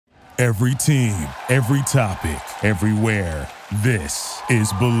Every team, every topic, everywhere. This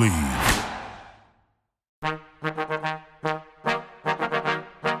is Believe.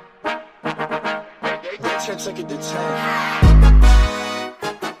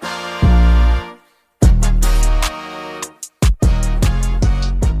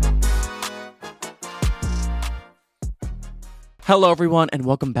 Hello, everyone, and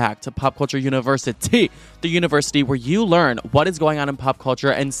welcome back to Pop Culture University, the university where you learn what is going on in pop culture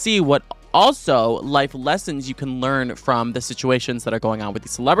and see what also life lessons you can learn from the situations that are going on with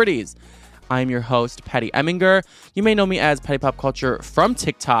these celebrities. I'm your host, Patty Eminger. You may know me as Patty Pop Culture from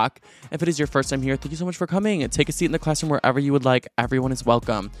TikTok. If it is your first time here, thank you so much for coming. Take a seat in the classroom wherever you would like. Everyone is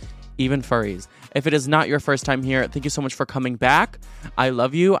welcome, even furries. If it is not your first time here, thank you so much for coming back. I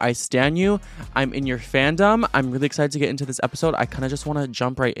love you. I stan you. I'm in your fandom. I'm really excited to get into this episode. I kind of just want to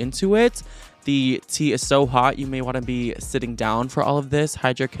jump right into it. The tea is so hot, you may want to be sitting down for all of this.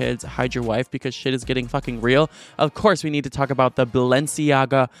 Hide your kids, hide your wife, because shit is getting fucking real. Of course, we need to talk about the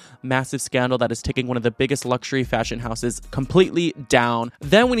Balenciaga massive scandal that is taking one of the biggest luxury fashion houses completely down.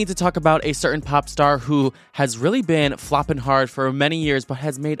 Then we need to talk about a certain pop star who has really been flopping hard for many years, but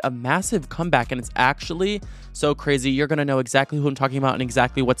has made a massive comeback, and it's actually so crazy. You're going to know exactly who I'm talking about and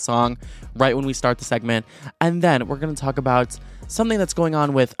exactly what song right when we start the segment. And then we're going to talk about something that's going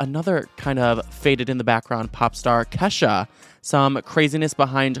on with another kind of faded in the background pop star, Kesha. Some craziness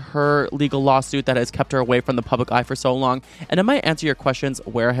behind her legal lawsuit that has kept her away from the public eye for so long. And it might answer your questions,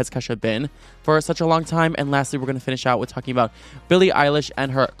 where has Kesha been for such a long time? And lastly, we're going to finish out with talking about Billie Eilish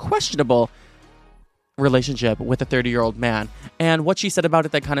and her questionable relationship with a 30-year-old man and what she said about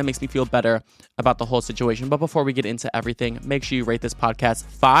it that kind of makes me feel better about the whole situation. But before we get into everything, make sure you rate this podcast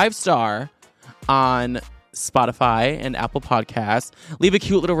 5-star on Spotify and Apple Podcasts. Leave a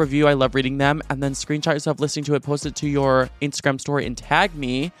cute little review. I love reading them. And then screenshot yourself listening to it, post it to your Instagram story, and tag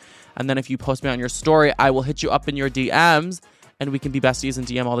me. And then if you post me on your story, I will hit you up in your DMs, and we can be besties in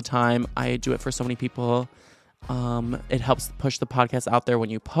DM all the time. I do it for so many people. It helps push the podcast out there when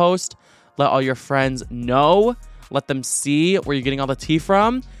you post. Let all your friends know. Let them see where you're getting all the tea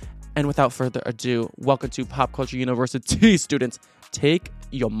from. And without further ado, welcome to Pop Culture University. Students, take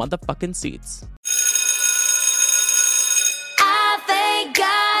your motherfucking seats.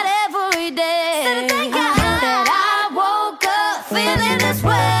 God every day that I woke up feeling this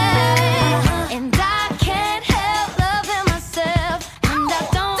way, and I can't help loving myself, and I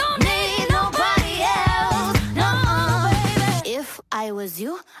don't need nobody else. No, baby. If I was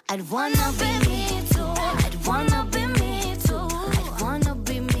you, I'd wanna be me too. I'd wanna be me too. I'd wanna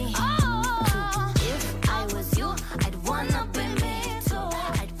be me too. If I was you, I'd wanna be me too.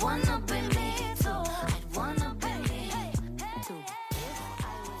 I'd wanna be me too. I'd wanna be me too.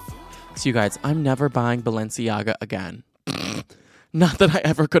 So you guys, I'm never buying Balenciaga again. Not that I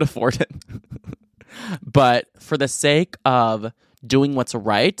ever could afford it. But for the sake of doing what's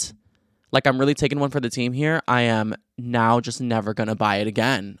right, like I'm really taking one for the team here, I am now just never going to buy it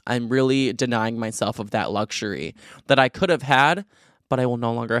again. I'm really denying myself of that luxury that I could have had, but I will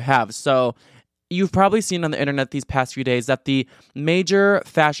no longer have. So you've probably seen on the internet these past few days that the major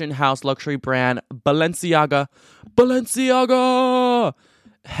fashion house luxury brand Balenciaga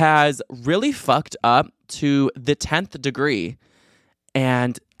has really fucked up to the 10th degree,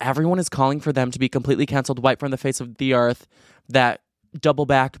 and everyone is calling for them to be completely canceled, wiped from the face of the earth. That double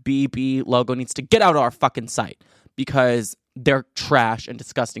back BB logo needs to get out of our fucking site because they're trash and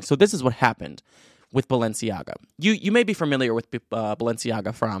disgusting. So this is what happened with Balenciaga. You may be familiar with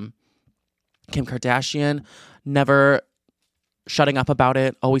Balenciaga from Kim Kardashian, never shutting up about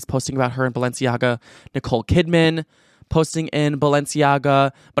it, always posting about her and Balenciaga. Nicole Kidman posting in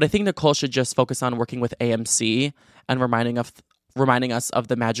Balenciaga, but I think Nicole should just focus on working with AMC and reminding us of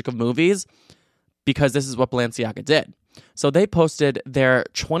the magic of movies, because this is what Balenciaga did. So they posted their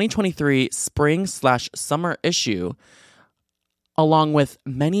 2023 spring/summer issue along with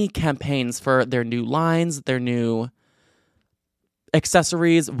many campaigns for their new lines, their new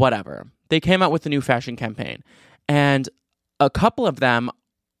accessories, whatever. They came out with a new fashion campaign, and a couple of them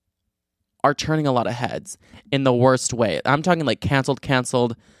are turning a lot of heads in the worst way. I'm talking like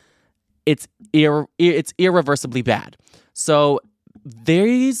canceled. It's irreversibly bad. So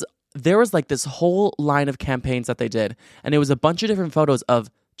there was like this whole line of campaigns that they did, and it was a bunch of different photos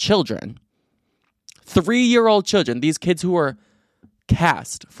of children, 3-year-old children. These kids who were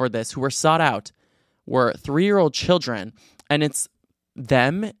cast for this, who were sought out, were 3-year-old children, and it's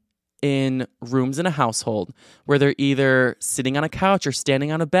them in rooms in a household where they're either sitting on a couch or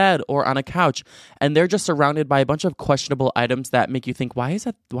standing on a bed or on a couch, and they're just surrounded by a bunch of questionable items that make you think, why is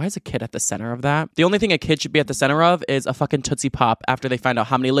a kid at the center of that? The only thing a kid should be at the center of is a fucking Tootsie Pop after they find out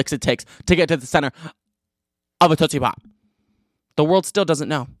how many licks it takes to get to the center of a Tootsie Pop. The world still doesn't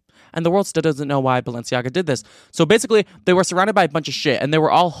know. And the world still doesn't know why Balenciaga did this. So basically, they were surrounded by a bunch of shit, and they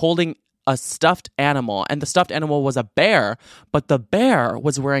were all holding a stuffed animal, and the stuffed animal was a bear, but the bear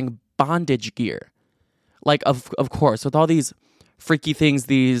was wearing bondage gear. Like, of course, with all these freaky things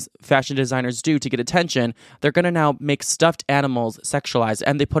these fashion designers do to get attention, they're going to now make stuffed animals sexualized,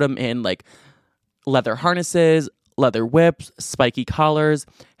 and they put them in, like, leather harnesses, leather whips, spiky collars,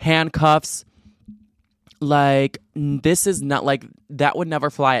 handcuffs. Like, this is not, like, that would never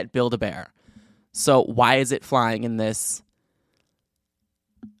fly at Build-A-Bear. So why is it flying in this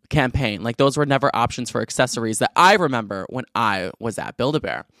campaign? Like, those were never options for accessories that I remember when I was at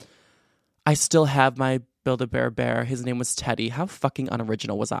Build-A-Bear. I still have my Build-A-Bear bear. His name was Teddy. How fucking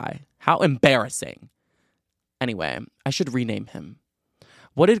unoriginal was I? How embarrassing. Anyway, I should rename him.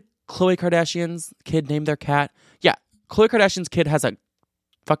 What did Khloe Kardashian's kid name their cat? Yeah, Khloe Kardashian's kid has a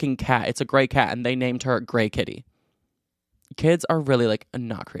fucking cat. It's a gray cat, and they named her Gray Kitty. Kids are really, like,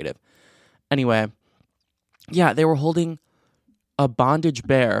 not creative. Anyway, yeah, they were holding a bondage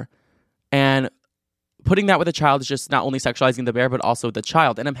bear, and putting that with a child is just not only sexualizing the bear, but also the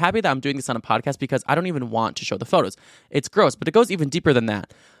child. And I'm happy that I'm doing this on a podcast because I don't even want to show the photos. It's gross, but it goes even deeper than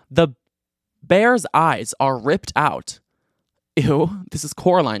that. The bear's eyes are ripped out. Ew, this is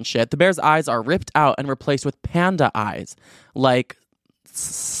Coraline shit. The bear's eyes are ripped out and replaced with panda eyes, like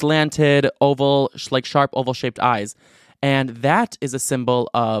slanted oval, like sharp oval shaped eyes. And that is a symbol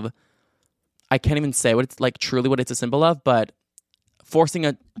of, I can't even say what it's like, truly what it's a symbol of, but forcing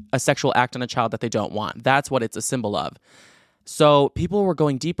a sexual act on a child that they don't want. That's what it's a symbol of. So people were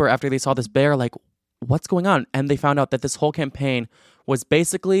going deeper after they saw this bear, like, what's going on? And they found out that this whole campaign was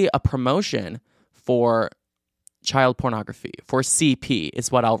basically a promotion for child pornography, for CP is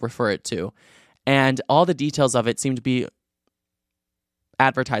what I'll refer it to. And all the details of it seem to be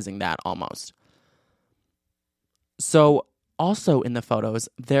advertising that almost. So also in the photos,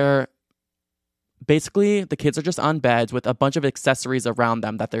 basically, the kids are just on beds with a bunch of accessories around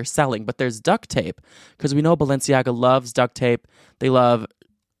them that they're selling. But there's duct tape, because we know Balenciaga loves duct tape. They love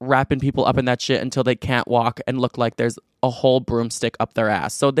wrapping people up in that shit until they can't walk and look like there's a whole broomstick up their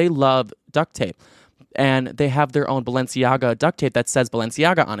ass. So they love duct tape. And they have their own Balenciaga duct tape that says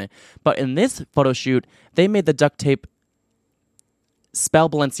Balenciaga on it. But in this photo shoot, they made the duct tape spell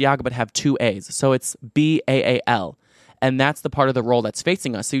Balenciaga but have two A's. So it's BAAL. And that's the part of the roll that's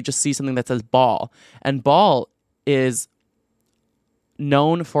facing us. So you just see something that says Ball. And Ball is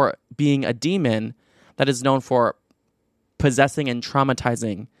known for being a demon that is known for possessing and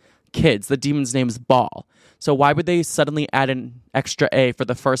traumatizing kids. The demon's name is Ball. So why would they suddenly add an extra A for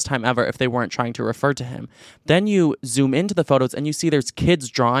the first time ever if they weren't trying to refer to him? Then you zoom into the photos and you see there's kids'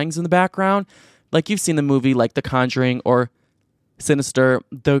 drawings in the background. Like you've seen the movie like The Conjuring or Sinister.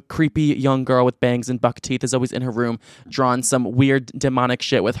 The creepy young girl with bangs and buck teeth is always in her room drawing some weird demonic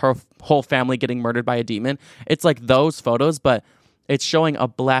shit with her whole family getting murdered by a demon. It's like those photos, but it's showing a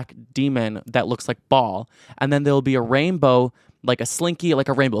black demon that looks like Ball. And then there'll be a rainbow, like a slinky, like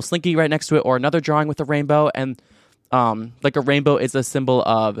a rainbow slinky right next to it, or another drawing with a rainbow. And like a rainbow is a symbol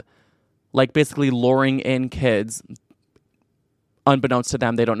of like basically luring in kids. Unbeknownst to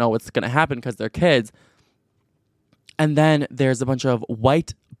them, they don't know what's going to happen because they're kids. And then there's a bunch of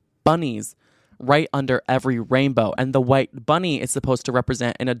white bunnies right under every rainbow. And the white bunny is supposed to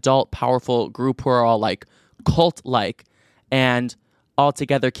represent an adult, powerful group who are all like cult-like and all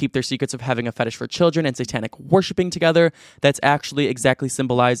together keep their secrets of having a fetish for children and satanic worshiping together. That's actually exactly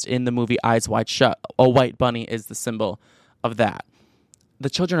symbolized in the movie Eyes Wide Shut. A white bunny is the symbol of that. The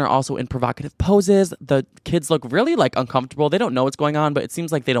children are also in provocative poses. The kids look really like uncomfortable. They don't know what's going on, but it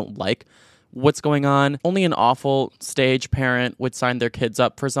seems like they don't like what's going on. Only an awful stage parent would sign their kids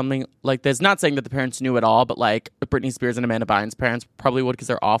up for something like this. Not saying that the parents knew at all, but like Britney Spears and Amanda Bynes' parents probably would because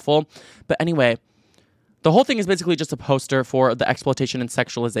they're awful. But anyway, the whole thing is basically just a poster for the exploitation and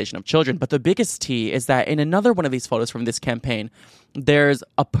sexualization of children. But the biggest tea is that in another one of these photos from this campaign, there's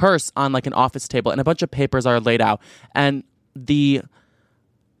a purse on like an office table and a bunch of papers are laid out. And the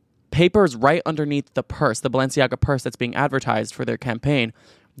papers right underneath the purse, the Balenciaga purse that's being advertised for their campaign,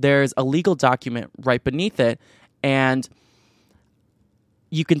 there's a legal document right beneath it, and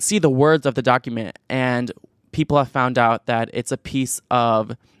you can see the words of the document, and people have found out that it's a piece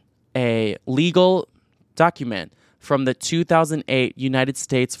of a legal document from the 2008 United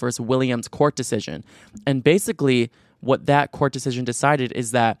States versus Williams court decision. And basically what that court decision decided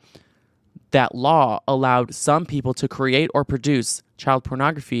is that that law allowed some people to create or produce child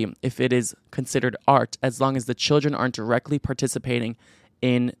pornography if it is considered art, as long as the children aren't directly participating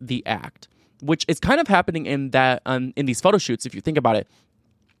in the act, which is kind of happening in that in these photo shoots. If you think about it,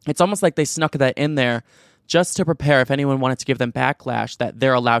 it's almost like they snuck that in there just to prepare if anyone wanted to give them backlash that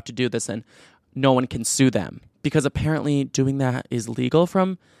they're allowed to do this and no one can sue them, because apparently doing that is legal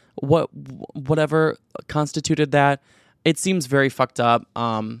from whatever constituted that. It seems very fucked up.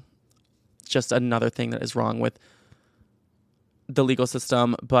 Just another thing that is wrong with the legal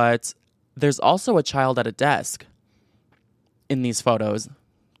system. But there's also a child at a desk in these photos.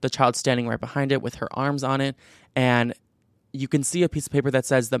 The child standing right behind it with her arms on it. And you can see a piece of paper that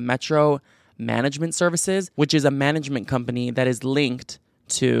says the Metro Management Services, which is a management company that is linked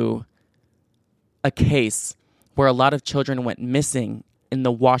to a case where a lot of children went missing in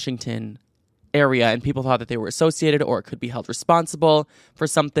the Washington area, and people thought that they were associated or could be held responsible for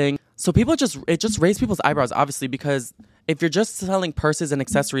something. So it just raised people's eyebrows, obviously, because if you're just selling purses and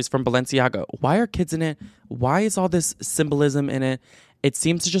accessories from Balenciaga, why are kids in it? Why is all this symbolism in it? It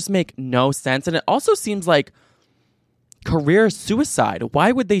seems to just make no sense. And it also seems like career suicide.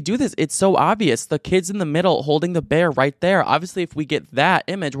 Why would they do this? It's so obvious. The kids in the middle holding the bear right there. Obviously, if we get that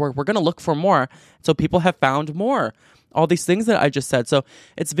image, we're going to look for more. So people have found more. All these things that I just said. So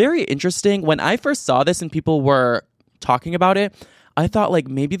it's very interesting. When I first saw this and people were talking about it, I thought like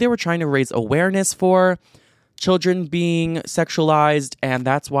maybe they were trying to raise awareness for children being sexualized, and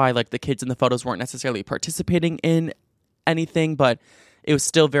that's why like the kids in the photos weren't necessarily participating in anything, but it was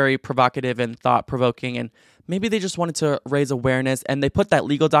still very provocative and thought-provoking, and maybe they just wanted to raise awareness, and they put that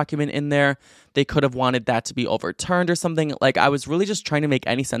legal document in there. They could have wanted that to be overturned or something. Like, I was really just trying to make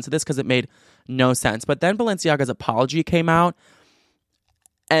any sense of this because it made no sense. But then Balenciaga's apology came out,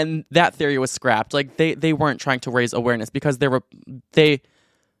 and that theory was scrapped. Like, they weren't trying to raise awareness because they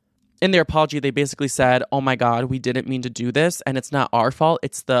in their apology, they basically said, oh my God, we didn't mean to do this, and it's not our fault.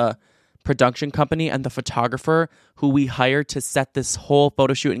 It's the production company and the photographer who we hired to set this whole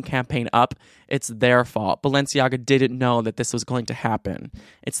photo shoot and campaign up. It's their fault. Balenciaga didn't know that this was going to happen.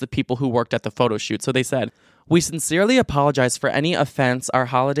 It's the people who worked at the photo shoot. So they said, we sincerely apologize for any offense our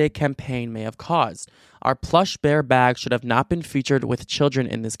holiday campaign may have caused. Our plush bear bag should have not been featured with children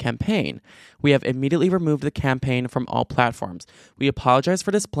in this campaign. We have immediately removed the campaign from all platforms. We apologize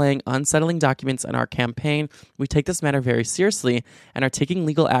for displaying unsettling documents in our campaign. We take this matter very seriously and are taking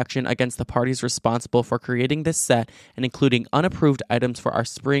legal action against the parties responsible for creating this set and including unapproved items for our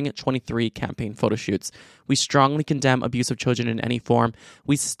Spring 23 campaign photo shoots. We strongly condemn abuse of children in any form.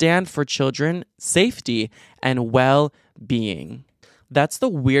 We stand for children, safety, and well-being. That's the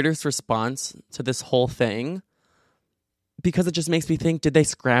weirdest response to this whole thing, because it just makes me think, did they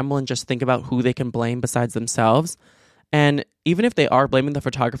scramble and just think about who they can blame besides themselves? And even if they are blaming the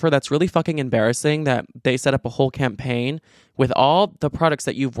photographer, that's really fucking embarrassing that they set up a whole campaign with all the products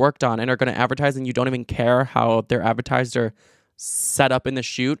that you've worked on and are going to advertise, and you don't even care how they're advertised or set up in the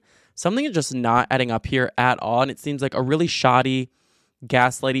shoot. Something is just not adding up here at all, and it seems like a really shoddy,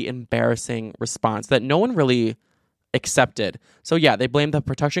 gaslighty, embarrassing response that no one really accepted. So yeah, they blame the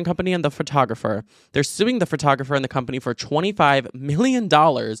production company and the photographer. They're suing the photographer and the company for $25 million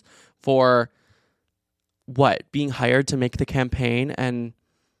for what? Being hired to make the campaign and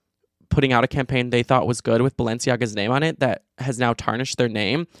putting out a campaign they thought was good with Balenciaga's name on it that has now tarnished their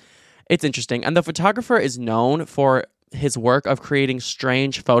name. It's interesting. And the photographer is known for his work of creating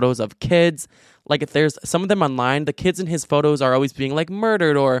strange photos of kids. Like, if there's some of them online, the kids in his photos are always being like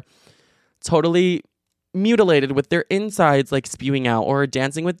murdered or totally mutilated with their insides like spewing out, or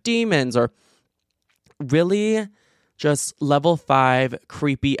dancing with demons, or really just level 5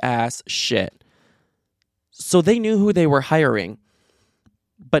 creepy ass shit. So they knew who they were hiring.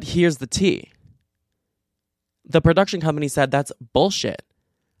 But here's the tea. The production company said that's bullshit.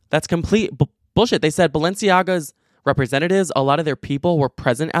 That's complete bullshit. They said Balenciaga's representatives, a lot of their people were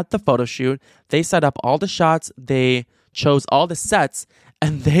present at the photo shoot. They set up all the shots. They chose all the sets,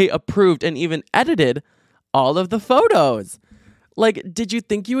 and they approved and even edited all of the photos. Like, did you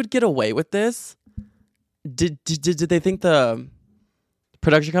think you would get away with this? Did they think the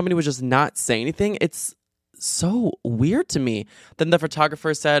production company would just not say anything? It's so weird to me. Then the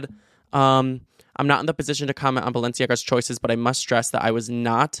photographer said, I'm not in the position to comment on Balenciaga's choices, but I must stress that I was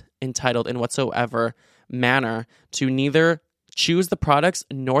not entitled in whatsoever manner to neither choose the products,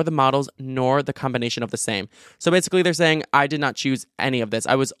 nor the models, nor the combination of the same. So basically they're saying, I did not choose any of this.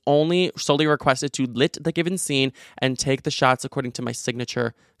 I was only solely requested to lit the given scene and take the shots according to my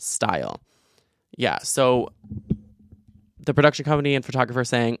signature style. Yeah, so the production company and photographer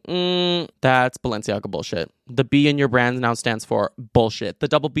saying, that's Balenciaga bullshit. The B in your brand now stands for bullshit. The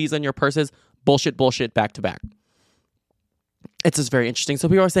double B's on your purses, bullshit, back to back. It's just very interesting. So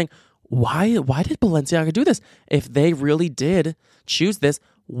people are saying, why did Balenciaga do this? If they really did choose this,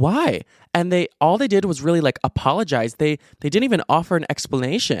 why? And all they did was really like apologize. They didn't even offer an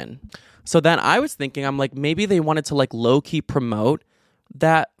explanation. So then I was thinking, I'm like, maybe they wanted to like low-key promote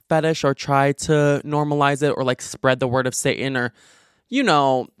that fetish or try to normalize it or like spread the word of Satan, or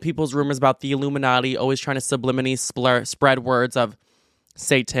people's rumors about the Illuminati always trying to subliminally spread words of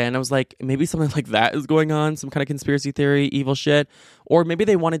Satan. I was like, maybe something like that is going on, some kind of conspiracy theory, evil shit. Or maybe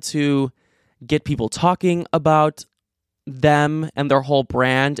they wanted to get people talking about them and their whole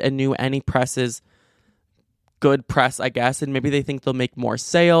brand and knew any press is good press, I guess, and maybe they think they'll make more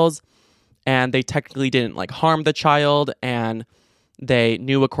sales, and they technically didn't like harm the child, and they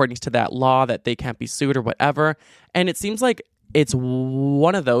knew according to that law that they can't be sued or whatever. And it seems like it's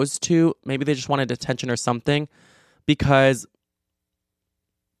one of those two. Maybe they just wanted attention or something, because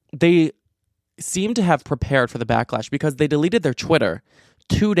they seem to have prepared for the backlash, because they deleted their Twitter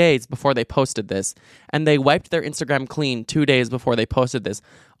 2 days before they posted this, and they wiped their Instagram clean 2 days before they posted this,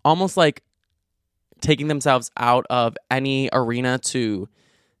 almost like taking themselves out of any arena to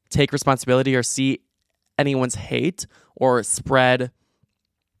take responsibility or see anyone's hate or spread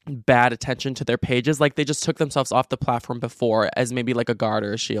bad attention to their pages. Like they just took themselves off the platform before as maybe like a guard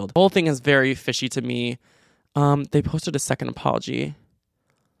or a shield. The whole thing is very fishy to me. They posted a second apology.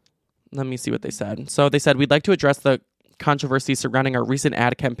 Let me see what they said. So they said, we'd like to address the controversy surrounding our recent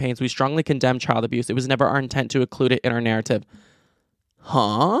ad campaigns. We strongly condemn child abuse. It was never our intent to include it in our narrative.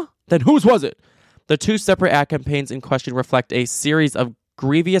 Huh? Then whose was it? The two separate ad campaigns in question reflect a series of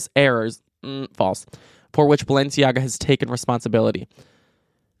grievous errors, false, for which Balenciaga has taken responsibility.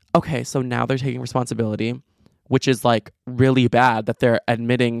 Okay, so now they're taking responsibility, which is like really bad that they're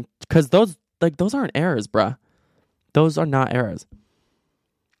admitting, because those aren't errors, bruh. Those are not errors.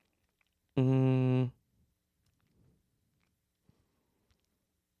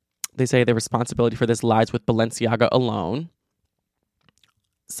 They say the responsibility for this lies with Balenciaga alone.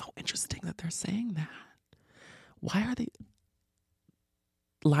 So interesting that they're saying that. Why are they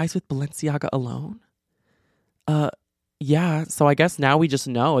lies with Balenciaga alone? Yeah, so I guess now we just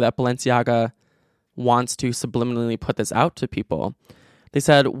know that Balenciaga wants to subliminally put this out to people. They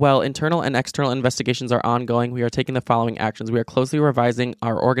said, well, internal and external investigations are ongoing. We are taking the following actions. We are closely revising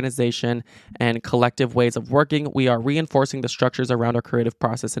our organization and collective ways of working. We are reinforcing the structures around our creative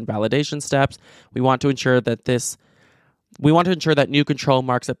process and validation steps. We want to ensure that new control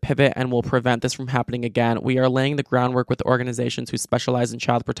marks a pivot and will prevent this from happening again. We are laying the groundwork with organizations who specialize in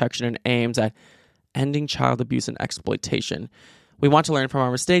child protection and aims at ending child abuse and exploitation. We want to learn from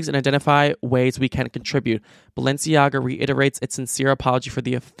our mistakes and identify ways we can contribute. Balenciaga reiterates its sincere apology for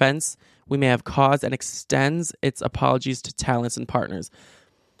the offense we may have caused and extends its apologies to talents and partners.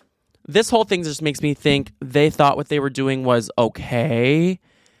 This whole thing just makes me think they thought what they were doing was okay.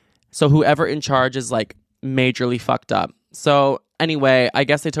 So whoever in charge is like majorly fucked up. So anyway, I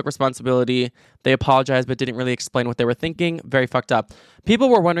guess they took responsibility. They apologized but didn't really explain what they were thinking. Very fucked up. People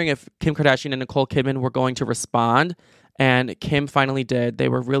were wondering if Kim Kardashian and Nicole Kidman were going to respond. And Kim finally did. They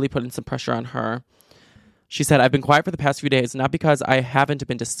were really putting some pressure on her. She said, I've been quiet for the past few days, not because I haven't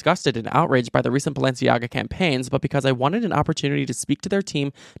been disgusted and outraged by the recent Balenciaga campaigns, but because I wanted an opportunity to speak to their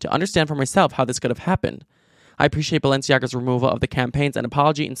team to understand for myself how this could have happened. I appreciate Balenciaga's removal of the campaigns and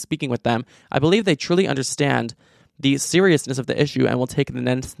apology in speaking with them. I believe they truly understand the seriousness of the issue and will take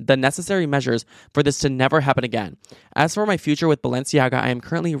the necessary measures for this to never happen again. As for my future with Balenciaga, I am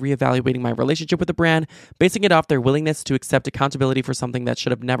currently reevaluating my relationship with the brand, basing it off their willingness to accept accountability for something that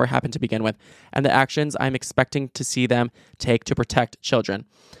should have never happened to begin with, and the actions I'm expecting to see them take to protect children.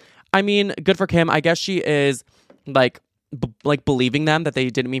 I mean, good for Kim. I guess she is like believing them that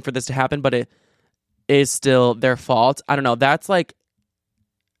they didn't mean for this to happen, but it is still their fault. I don't know. That's like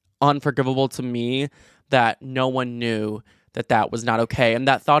unforgivable to me, that no one knew that was not okay. And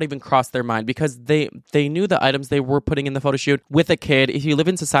that thought even crossed their mind, because they knew the items they were putting in the photo shoot with a kid. If you live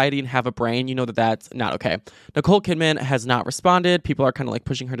in society and have a brain, you know that that's not okay. Nicole Kidman has not responded. People are kind of like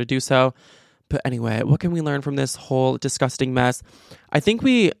pushing her to do so. But anyway, what can we learn from this whole disgusting mess? I think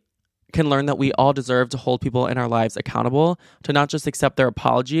we can learn that we all deserve to hold people in our lives accountable, to not just accept their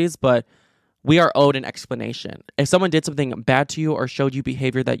apologies, but we are owed an explanation. If someone did something bad to you or showed you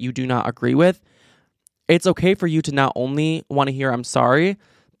behavior that you do not agree with, it's okay for you to not only want to hear I'm sorry,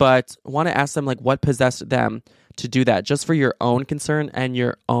 but want to ask them like what possessed them to do that, just for your own concern and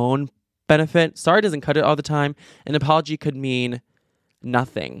your own benefit. Sorry doesn't cut it all the time. An apology could mean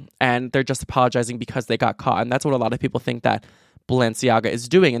nothing. And they're just apologizing because they got caught. And that's what a lot of people think that Balenciaga is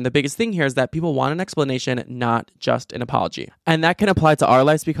doing. And the biggest thing here is that people want an explanation, not just an apology. And that can apply to our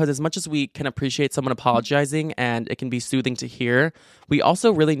lives, because as much as we can appreciate someone apologizing and it can be soothing to hear, we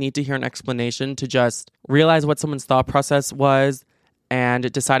also really need to hear an explanation to just realize what someone's thought process was and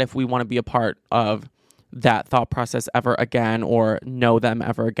decide if we want to be a part of that thought process ever again or know them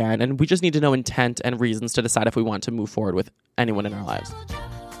ever again. And we just need to know intent and reasons to decide if we want to move forward with anyone in our lives.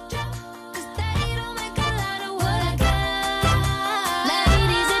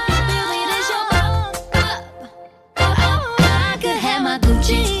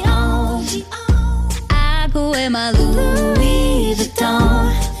 My Louis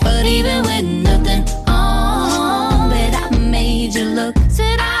Vuitton, but even with nothing on, bet I made you look.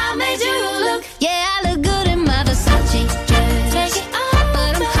 Said I made you look. Yeah, I look good in my Versace dress. Take it off,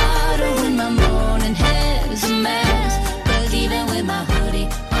 but I'm hotter when my morning hair's a mess. But even with my hoodie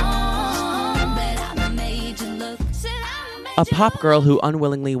on, bet I made you look. Said I made A pop girl who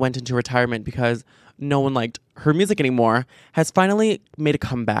unwillingly went into retirement because no one liked her music anymore has finally made a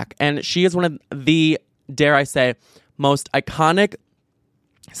comeback, and she is one of the, dare I say, most iconic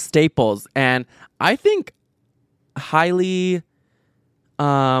staples, and I think highly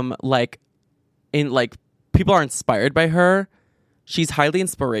people are inspired by her. She's highly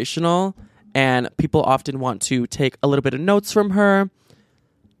inspirational, and people often want to take a little bit of notes from her.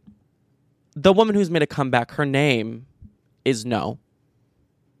 The woman who's made a comeback, her name is No.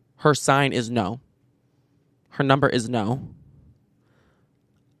 Her sign is No. Her number is No.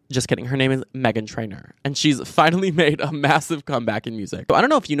 Just kidding. Her name is Meghan Trainor, and she's finally made a massive comeback in music. So I don't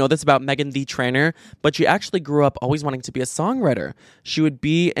know if you know this about Meghan the Trainor, but she actually grew up always wanting to be a songwriter. She would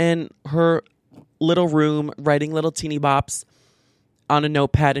be in her little room writing little teeny bops on a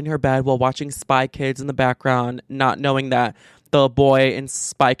notepad in her bed while watching Spy Kids in the background, not knowing that the boy in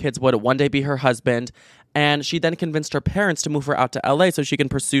Spy Kids would one day be her husband. And she then convinced her parents to move her out to LA so she can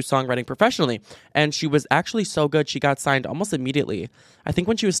pursue songwriting professionally. And she was actually so good, she got signed almost immediately. I think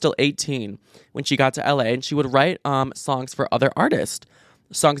when she was still 18, when she got to LA, and she would write songs for other artists,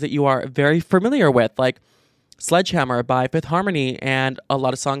 songs that you are very familiar with, like Sledgehammer by Fifth Harmony, and a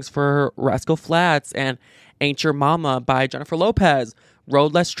lot of songs for Rascal Flatts, and Ain't Your Mama by Jennifer Lopez,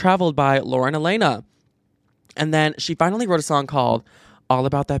 Road Less Traveled by Lauren Elena. And then she finally wrote a song called All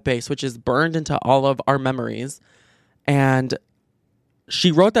About That Bass, which is burned into all of our memories. And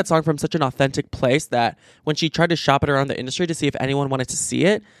she wrote that song from such an authentic place that when she tried to shop it around the industry to see if anyone wanted to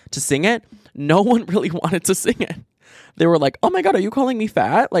sing it, no one really wanted to sing it. They were like, oh my God, are you calling me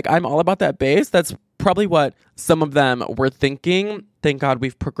fat? Like, I'm all about that bass. That's probably what some of them were thinking. Thank God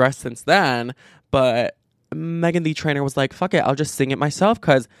we've progressed since then. But Meghan the Trainor was like, fuck it, I'll just sing it myself,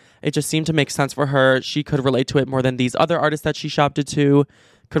 because it just seemed to make sense for her. She could relate to it more than these other artists that she shopped it to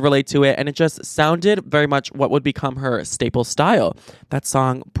could relate to it. And it just sounded very much what would become her staple style. That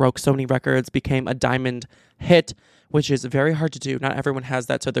song broke so many records, became a diamond hit, which is very hard to do. Not everyone has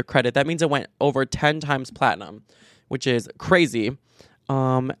that to their credit. That means it went over 10 times platinum, which is crazy.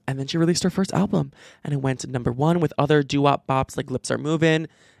 And then she released her first album, and it went to #1 with other doo-wop bops like Lips Are Moving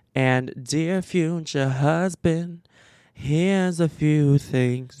and Dear Future Husband, here's a few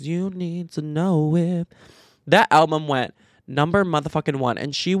things you need to know with. That album went #1,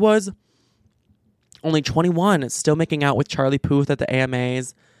 and she was only 21, still making out with Charlie Puth at the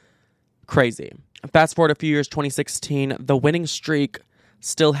AMAs. Crazy. Fast forward a few years, 2016, the winning streak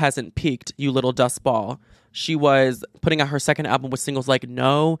still hasn't peaked, you little dust ball. She was putting out her second album with singles like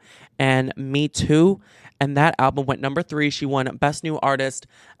No and Me Too, and that album went #3. She won Best New Artist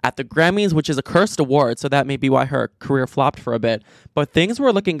at the Grammys, which is a cursed award, so that may be why her career flopped for a bit. But things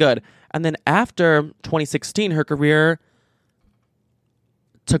were looking good. And then after 2016, her career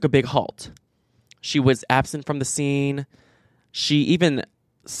took a big halt. She was absent from the scene. She even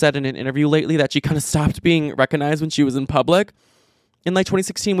said in an interview lately that she kind of stopped being recognized when she was in public in like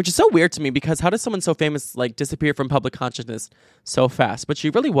 2016, which is so weird to me, because how does someone so famous like disappear from public consciousness so fast? But she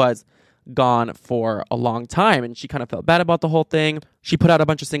really was gone for a long time, and she kind of felt bad about the whole thing. She put out a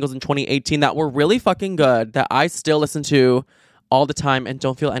bunch of singles in 2018 that were really fucking good, that I still listen to all the time and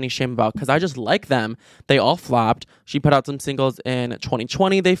don't feel any shame about, because I just like them. They all flopped. She put out some singles in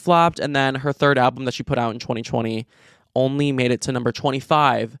 2020, they flopped, and then her third album that she put out in 2020 only made it to number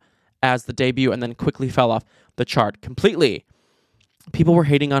 25 as the debut, and then quickly fell off the chart completely. People were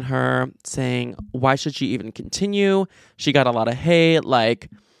hating on her, saying, why should she even continue? She got a lot of hate,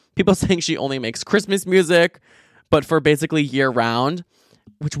 like people saying she only makes Christmas music, but for basically year-round.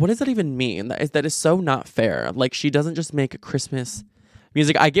 Which, what does that even mean? That is so not fair. Like, she doesn't just make Christmas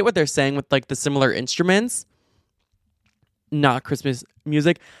music. I get what they're saying with, like, the similar instruments. not Christmas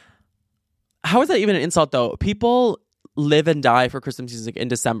music. How is that even an insult, though? People live and die for Christmas music in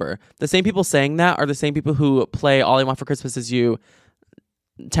December. The same people saying that are the same people who play All I Want for Christmas Is You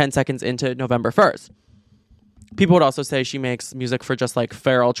 10 seconds into November 1st. People would also say she makes music for just like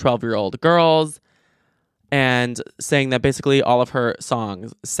feral 12-year-old girls, and saying that basically all of her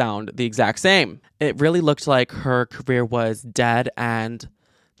songs sound the exact same. It really looked like her career was dead, and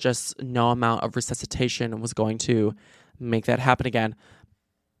just no amount of resuscitation was going to make that happen again.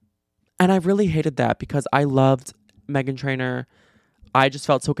 And I really hated that because I loved Meghan Trainor. I just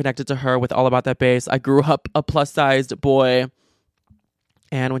felt so connected to her with All About That Bass. I grew up a plus-sized boy.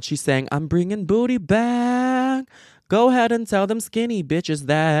 And when she sang, I'm bringing booty back, go ahead and tell them skinny bitches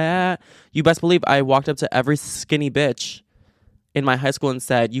that. You best believe I walked up to every skinny bitch in my high school and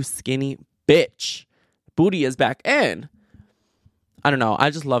said, you skinny bitch, booty is back in. I don't know.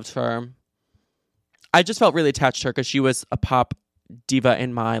 I just loved her. I just felt really attached to her because she was a pop diva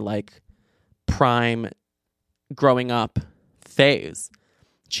in my like prime growing up phase.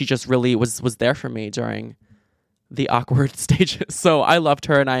 She just really was there for me during the awkward stages. So I loved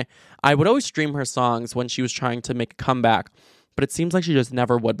her, and I would always stream her songs when she was trying to make a comeback, but it seems like she just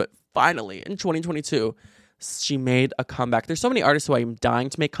never would. But finally, in 2022, she made a comeback. There's so many artists who I'm dying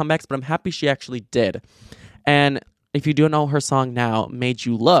to make comebacks, but I'm happy she actually did. And if you don't know her song now, Made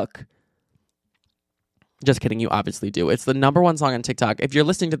You Look, just kidding, you obviously do. It's the #1 song on TikTok. If you're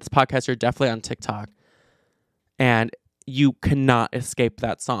listening to this podcast, you're definitely on TikTok. And you cannot escape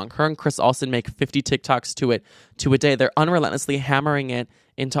that song. Her and Chris Olsen make 50 TikToks to it a day. They're unrelentlessly hammering it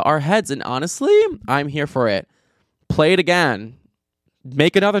into our heads. And honestly, I'm here for it. Play it again.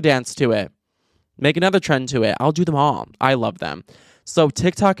 Make another dance to it. Make another trend to it. I'll do them all. I love them. So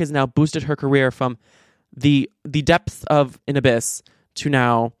TikTok has now boosted her career from the depths of an abyss to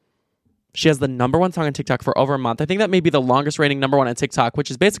now she has the #1 song on TikTok for over a month. I think that may be the longest reigning #1 on TikTok,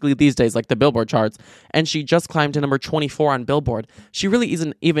 which is basically these days like the Billboard charts. And she just climbed to number 24 on Billboard. She really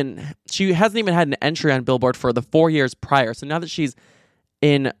hasn't even had an entry on Billboard for the 4 years prior. So now that she's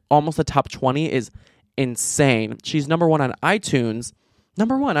in almost the top 20 is insane. She's #1 on iTunes.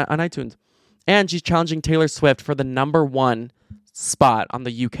 #1 on iTunes. And she's challenging Taylor Swift for the #1 spot on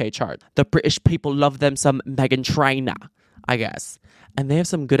the UK chart. The British people love them some Meghan Trainor, I guess. And they have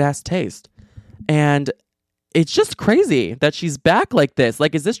some good-ass taste. And it's just crazy that she's back like this.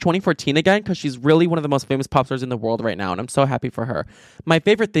 Like, is this 2014 again? Because she's really one of the most famous pop stars in the world right now, and I'm so happy for her. My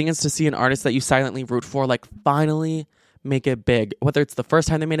favorite thing is to see an artist that you silently root for, like, finally make it big. Whether it's the first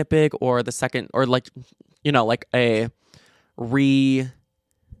time they made it big or the second, or, like, you know, like a re-debut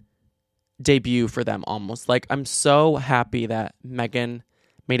for them almost. Like, I'm so happy that Meghan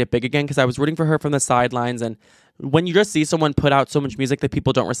made it big again because I was rooting for her from the sidelines. And when you just see someone put out so much music that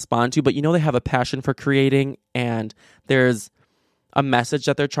people don't respond to, but you know they have a passion for creating and there's a message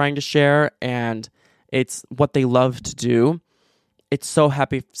that they're trying to share and it's what they love to do, it's so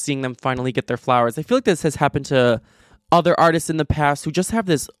happy seeing them finally get their flowers. I feel like this has happened to other artists in the past who just have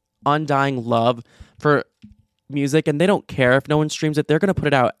this undying love for music and they don't care if no one streams it. They're going to put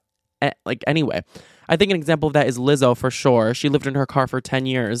it out anyway. I think an example of that is Lizzo for sure. She lived in her car for 10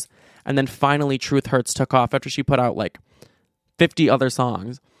 years. And then finally Truth Hurts took off after she put out like 50 other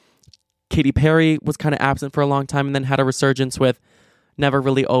songs. Katy Perry was kind of absent for a long time and then had a resurgence with Never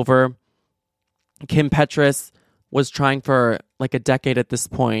Really Over. Kim Petras was trying for like a decade at this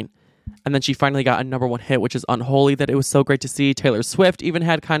point. And then she finally got a #1 hit, which is Unholy, that it was so great to see. Taylor Swift even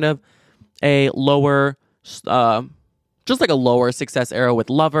had kind of a lower, just like a lower success era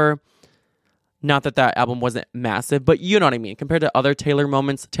with Lover. Not that that album wasn't massive, but you know what I mean. Compared to other Taylor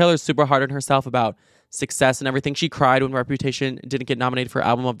moments, Taylor's super hard on herself about success and everything. She cried when Reputation didn't get nominated for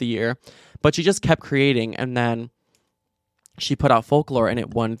Album of the Year, but she just kept creating. And then she put out Folklore and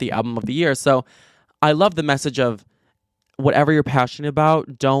it won the Album of the Year. So I love the message of whatever you're passionate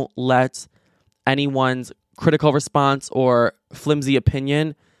about, don't let anyone's critical response or flimsy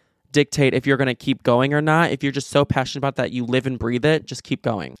opinion dictate if you're going to keep going or not. If you're just so passionate about that, you live and breathe it, just keep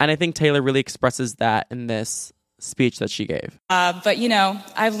going. And I think Taylor really expresses that in this speech that she gave. But, you know,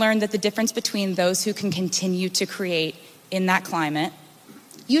 I've learned that the difference between those who can continue to create in that climate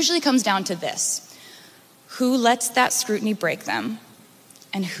usually comes down to this: who lets that scrutiny break them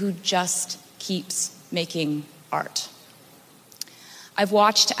and who just keeps making art. I've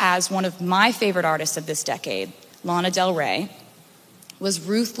watched as one of my favorite artists of this decade, Lana Del Rey, was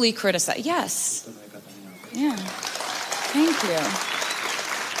ruthlessly criticized. Yes. Yeah. Thank you.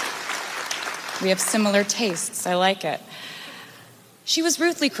 We have similar tastes. I like it. She was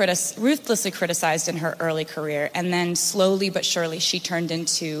ruthlessly criticized in her early career, and then slowly but surely she turned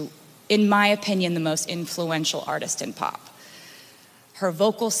into, in my opinion, the most influential artist in pop. Her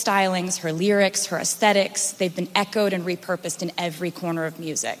vocal stylings, her lyrics, her aesthetics, they've been echoed and repurposed in every corner of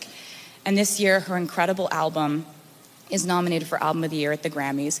music. And this year, her incredible album is nominated for Album of the Year at the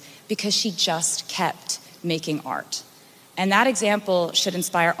Grammys because she just kept making art. And that example should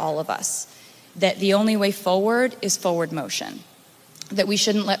inspire all of us, that the only way forward is forward motion, that we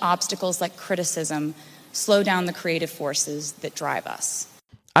shouldn't let obstacles like criticism slow down the creative forces that drive us.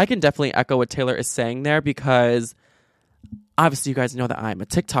 I can definitely echo what Taylor is saying there because obviously you guys know that I'm a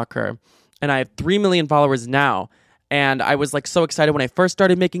TikToker and I have 3 million followers now. And I was like so excited when I first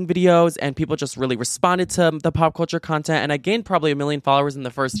started making videos and people just really responded to the pop culture content. And I gained probably 1 million followers in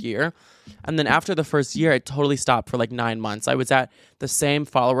the first year. And then after the first year, I totally stopped for like 9 months. I was at the same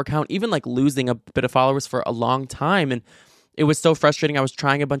follower count, even like losing a bit of followers for a long time. And it was so frustrating. I was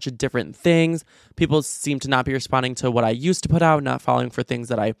trying a bunch of different things. People seemed to not be responding to what I used to put out, not following for things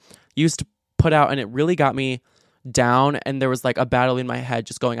that I used to put out. And it really got me down. And there was like a battle in my head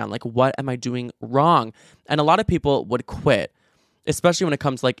just going on, like, what am I doing wrong? And a lot of people would quit, especially when it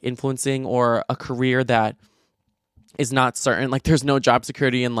comes to like influencing or a career that is not certain. Like there's no job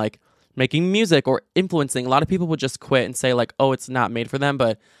security in like making music or influencing. A lot of people would just quit and say like, oh, it's not made for them.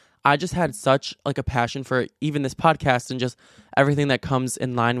 But I just had such like a passion for even this podcast and just everything that comes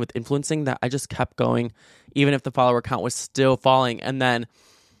in line with influencing that I just kept going, even if the follower count was still falling. And then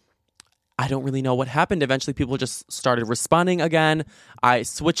I don't really know what happened. Eventually people just started responding again. I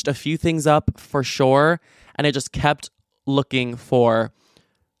switched a few things up for sure. And I just kept looking for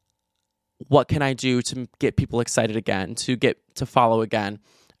what can I do to get people excited again, to get to follow again.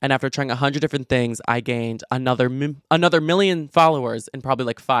 And after trying 100 different things, I gained another million followers in probably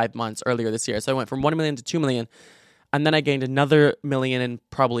like 5 months earlier this year. So I went from 1 million to 2 million. And then I gained another million in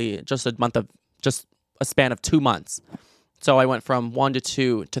probably just a span of 2 months. So I went from 1 to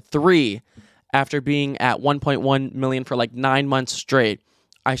 2 to 3. After being at 1.1 million for like 9 months straight,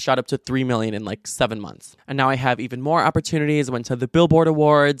 I shot up to 3 million in like 7 months. And now I have even more opportunities. I went to the Billboard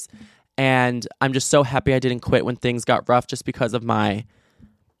Awards. And I'm just so happy I didn't quit when things got rough just because of my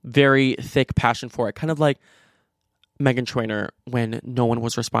very thick passion for it. Kind of like Meghan Trainor when no one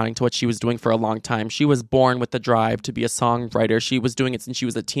was responding to what she was doing for a long time. She was born with the drive to be a songwriter. She was doing it since she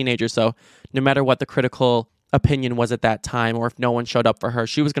was a teenager. So no matter what the critical opinion was at that time, or if no one showed up for her,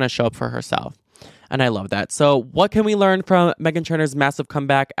 she was going to show up for herself. And I love that. So what can we learn from Meghan Trainor's massive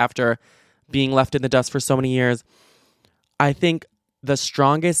comeback after being left in the dust for so many years? I think the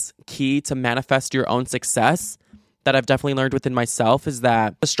strongest key to manifest your own success that I've definitely learned within myself is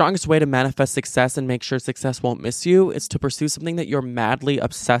that the strongest way to manifest success and make sure success won't miss you is to pursue something that you're madly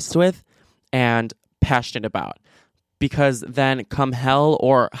obsessed with and passionate about. Because then come hell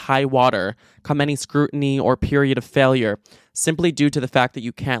or high water, come any scrutiny or period of failure, simply due to the fact that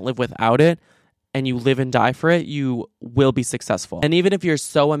you can't live without it and you live and die for it, you will be successful. And even if you're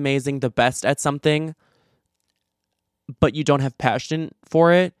so amazing, the best at something, but you don't have passion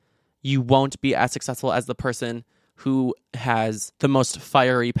for it, you won't be as successful as the person who has the most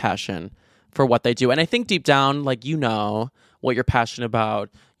fiery passion for what they do. And I think deep down, like, you know what you're passionate about.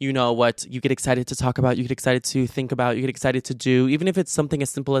 You know what you get excited to talk about. You get excited to think about. You get excited to do. Even if it's something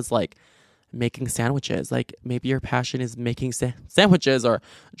as simple as like making sandwiches. Like maybe your passion is making sandwiches or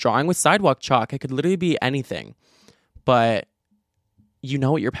drawing with sidewalk chalk. It could literally be anything. But you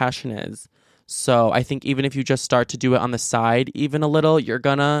know what your passion is. So I think even if you just start to do it on the side, even a little, you're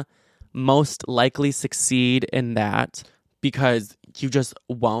gonna most likely succeed in that because you just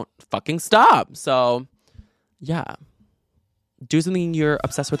won't fucking stop. So yeah, do something you're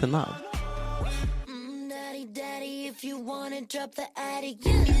obsessed with and love. Daddy, daddy, if you wanna drop the attic,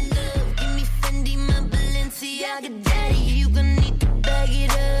 give me love, give me Fendi, my Balenciaga, daddy, you gonna need to bag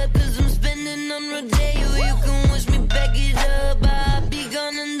it up, cause I'm spending on Rodeo, you can wish me back it up, I'll be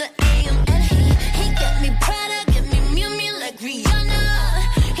gone in the AM, and he got me Prada, get me Miu Miu like Rihanna,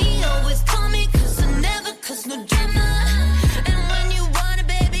 he always told me cause I never cause no drama, and when you want it,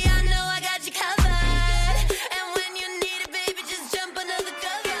 baby, I know I got you covered, and when you need it, baby, just jump under the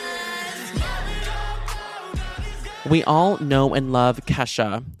covers. We all know and love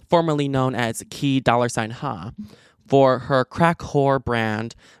Kesha, formerly known as Key $Ha, for her crack whore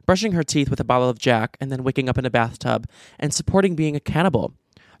brand, brushing her teeth with a bottle of Jack, and then waking up in a bathtub, and supporting being a cannibal.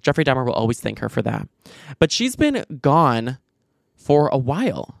 Jeffrey Dahmer will always thank her for that. But she's been gone for a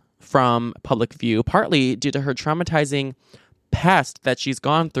while from public view, partly due to her traumatizing past that she's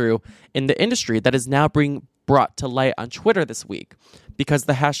gone through in the industry that is now being brought to light on Twitter this week, because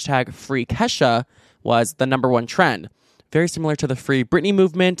the hashtag #FreeKesha was the #1 trend. Very similar to the Free Britney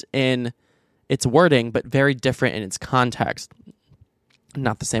movement in its wording, but very different in its context.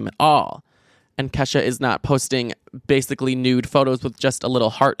 Not the same at all. and Kesha is not posting basically nude photos with just a little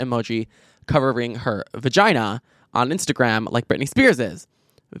heart emoji covering her vagina on Instagram like Britney Spears is.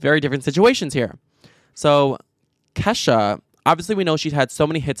 Very different situations here. So Kesha, obviously we know she'd had so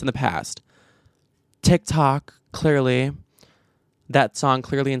many hits in the past. TikTok, clearly. That song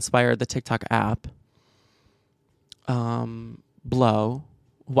clearly inspired the TikTok app. Blow.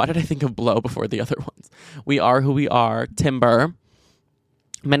 Why did I think of Blow before the other ones? We Are Who We Are, Timber.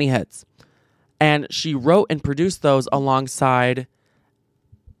 Many hits. And she wrote and produced those alongside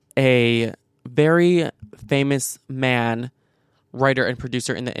a very famous man, writer and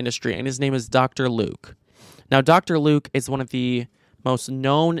producer in the industry, and his name is Dr. Luke. Now, Dr. Luke is one of the most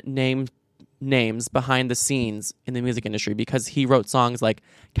known names behind the scenes in the music industry because he wrote songs like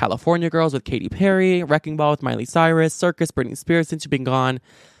California Girls with Katy Perry, Wrecking Ball with Miley Cyrus, Circus, Britney Spears, Since You've Been Gone,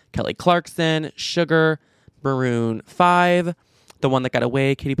 Kelly Clarkson, Sugar, Maroon 5, The One That Got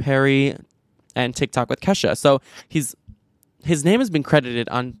Away, Katy Perry, and TikTok with Kesha. So his name has been credited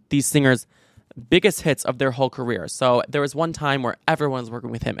on these singers' biggest hits of their whole career. So there was one time where everyone was working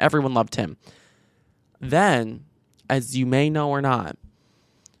with him. Everyone loved him. Then, as you may know or not,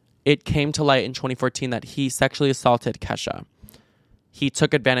 it came to light in 2014 that he sexually assaulted Kesha. He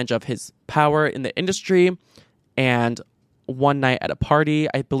took advantage of his power in the industry, and one night at a party,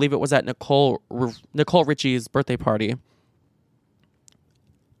 I believe it was at Nicole Richie's birthday party,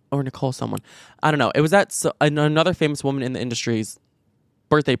 or Nicole someone, I don't know. It was at another famous woman in the industry's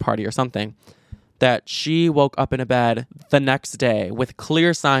birthday party or something, that she woke up in a bed the next day with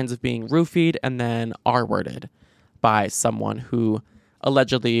clear signs of being roofied and then R-worded by someone who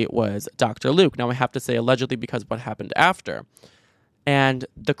allegedly was Dr. Luke. Now, I have to say allegedly because of what happened after. And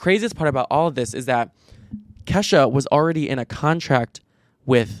the craziest part about all of this is that Kesha was already in a contract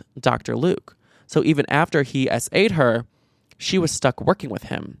with Dr. Luke. So even after he SA'd her, she was stuck working with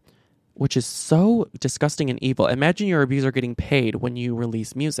him, which is so disgusting and evil. Imagine your abuser getting paid when you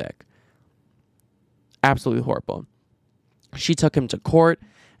release music. Absolutely horrible. She took him to court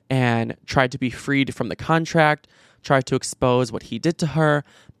and tried to be freed from the contract, tried to expose what he did to her,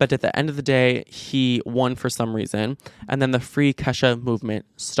 but at the end of the day, he won for some reason, and then the Free Kesha movement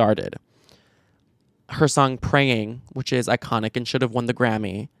started. Her song Praying, which is iconic and should have won the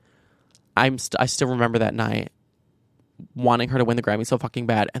Grammy, I still remember that night wanting her to win the Grammy so fucking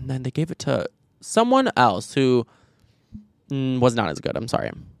bad, and then they gave it to someone else who was not as good. I'm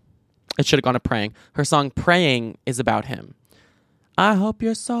sorry. It should have gone to Praying. Her song Praying is about him. I hope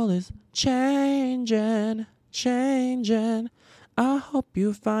your soul is changing. I hope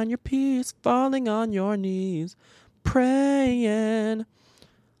you find your peace falling on your knees, praying.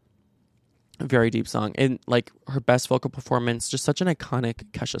 Very deep song. And like her best vocal performance, just such an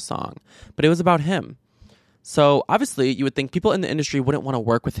iconic Kesha song. But it was about him. So obviously you would think people in the industry wouldn't want to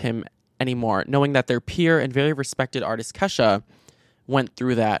work with him anymore, knowing that their peer and very respected artist Kesha went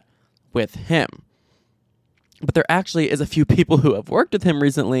through that with him. But there actually is a few people who have worked with him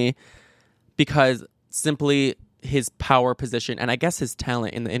recently because simply his power position and I guess his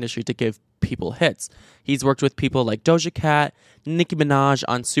talent in the industry to give people hits. He's worked with people like Doja Cat, Nicki Minaj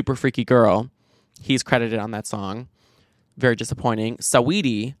on Super Freaky Girl. He's credited on that song. Very disappointing.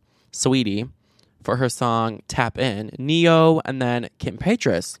 Saweetie for her song Tap In, Neo, and then Kim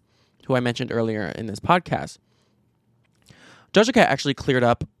Petras, who I mentioned earlier in this podcast. Doja Cat actually cleared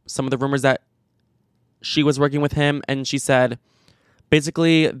up some of the rumors that she was working with him, and she said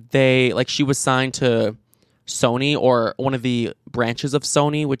basically she was signed to Sony, or one of the branches of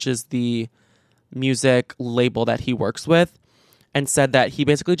Sony, which is the music label that he works with, and said that he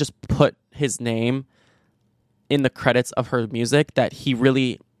basically just put his name in the credits of her music that he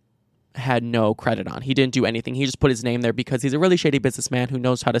really had no credit on. He didn't do anything. He just put his name there because he's a really shady businessman who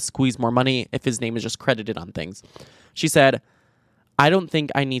knows how to squeeze more money if his name is just credited on things. She said, I don't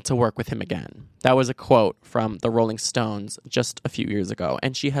think I need to work with him again. That was a quote from the Rolling Stones just a few years ago,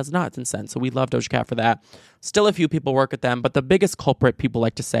 and she has not since then, so we love Doja Cat for that. Still a few people work with them, but the biggest culprit people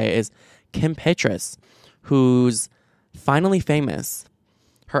like to say is Kim Petras, who's finally famous.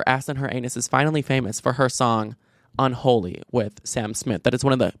 Her ass and her anus is finally famous for her song Unholy with Sam Smith. That is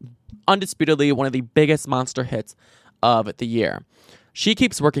undisputedly one of the biggest monster hits of the year. She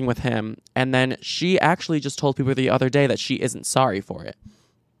keeps working with him, and then she actually just told people the other day that she isn't sorry for it.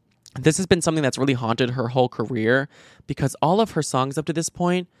 This has been something that's really haunted her whole career because all of her songs up to this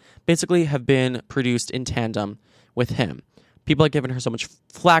point basically have been produced in tandem with him. People have given her so much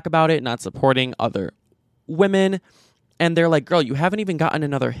flack about it, not supporting other women, and they're like, girl, you haven't even gotten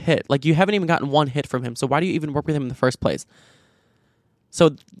another hit. Like, you haven't even gotten one hit from him, so why do you even work with him in the first place?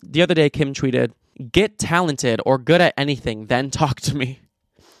 So the other day, Kim tweeted, get talented or good at anything, then talk to me.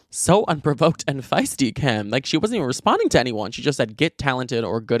 So unprovoked and feisty, Kim. Like, she wasn't even responding to anyone. She just said, get talented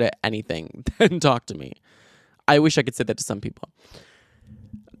or good at anything, then talk to me. I wish I could say that to some people.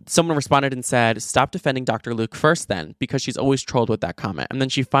 Someone responded and said, stop defending Dr. Luke first then, because she's always trolled with that comment. And then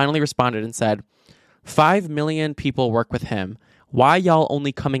she finally responded and said, 5 million people work with him. Why y'all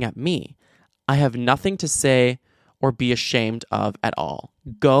only coming at me? I have nothing to say or be ashamed of at all.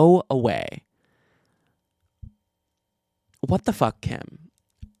 Go away. What the fuck, Kim?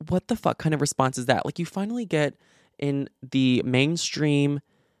 What the fuck kind of response is that? Like, you finally get in the mainstream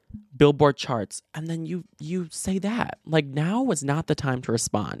Billboard charts, and then you say that. Like, now was not the time to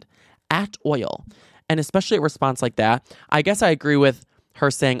respond at all. And especially a response like that. I guess I agree with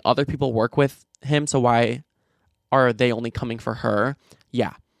her saying other people work with him, so why are they only coming for her?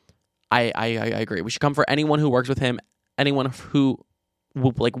 Yeah, I agree. We should come for anyone who works with him, anyone who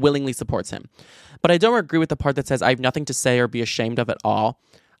like willingly supports him. But I don't agree with the part that says I have nothing to say or be ashamed of at all.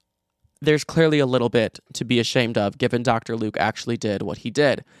 There's clearly a little bit to be ashamed of, given Dr. Luke actually did what he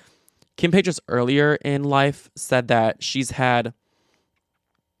did. Kim Petras earlier in life said that she's had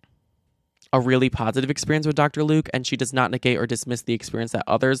a really positive experience with Dr. Luke, and she does not negate or dismiss the experience that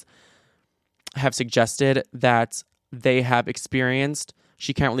others have suggested that they have experienced.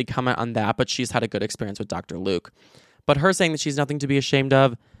 She can't really comment on that, but she's had a good experience with Dr. Luke. But her saying that she's nothing to be ashamed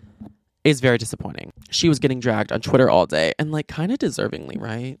of is very disappointing. She was getting dragged on Twitter all day, and like kind of deservingly,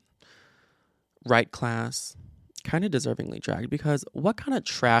 right? Right, class? Kind of deservingly dragged, because what kind of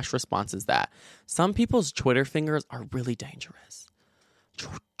trash response is that? Some people's Twitter fingers are really dangerous.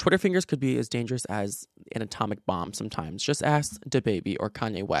 Twitter fingers could be as dangerous as an atomic bomb sometimes. Just ask DaBaby or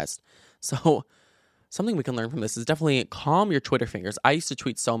Kanye West. So something we can learn from this is definitely calm your Twitter fingers. I used to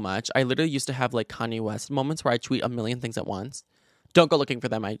tweet so much. I literally used to have like Kanye West moments where I tweet a million things at once. Don't go looking for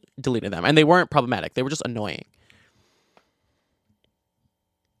them. I deleted them. And they weren't problematic. They were just annoying.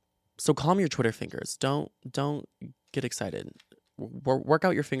 So calm your Twitter fingers. Don't get excited. Work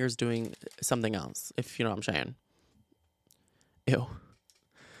out your fingers doing something else, if you know what I'm saying. Ew.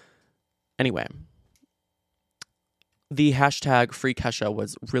 Anyway, the hashtag Free Kesha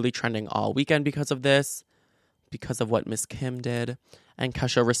was really trending all weekend because of this, because of what Miss Kim did. And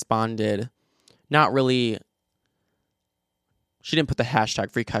Kesha responded, not really, she didn't put the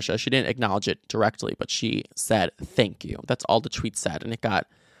hashtag Free Kesha. She didn't acknowledge it directly, but she said, thank you. That's all the tweet said. And it got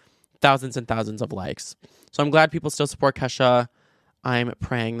thousands and thousands of likes. So I'm glad people still support Kesha. I'm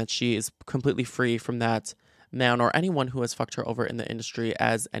praying that she is completely free from that man or anyone who has fucked her over in the industry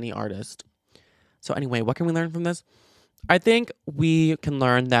as any artist. So anyway, what can we learn from this? I think we can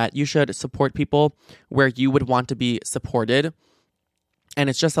learn that you should support people where you would want to be supported. And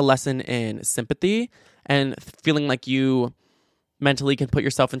it's just a lesson in sympathy and feeling like you mentally can put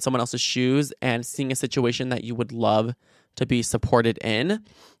yourself in someone else's shoes and seeing a situation that you would love to be supported in.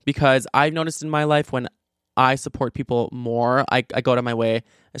 Because I've noticed in my life when I support people more, I go out of my way,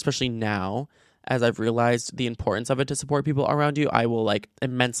 especially now, as I've realized the importance of it to support people around you. I will like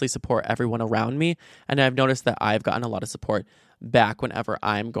immensely support everyone around me. And I've noticed that I've gotten a lot of support back whenever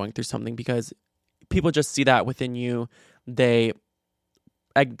I'm going through something, because people just see that within you. They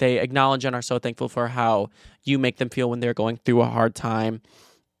acknowledge and are so thankful for how you make them feel when they're going through a hard time.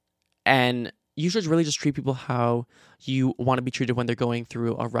 And you should really just treat people how you want to be treated when they're going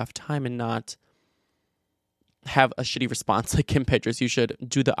through a rough time, and not have a shitty response like Kim Petras. You should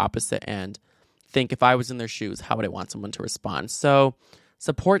do the opposite and think, if I was in their shoes, how would I want someone to respond? So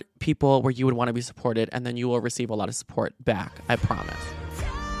support people where you would want to be supported, and then you will receive a lot of support back. I promise.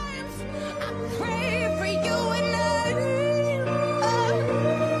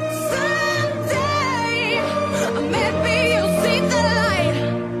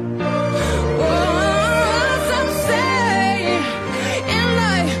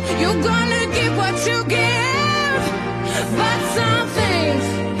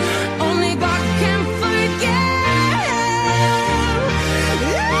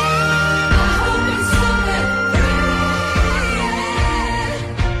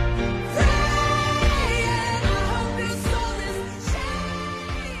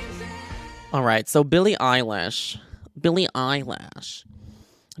 All right, so Billie Eilish. Do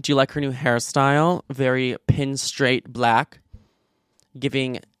you like her new hairstyle? Very pin straight black,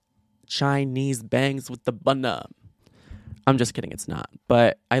 giving Chinese bangs with the bun up. I'm just kidding, it's not.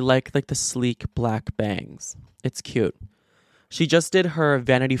 But I like the sleek black bangs. It's cute. She just did her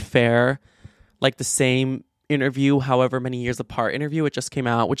Vanity Fair, like the same interview, however many years apart interview. It just came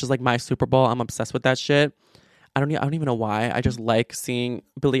out, which is like my Super Bowl. I'm obsessed with that shit. I don't even know why. I just like seeing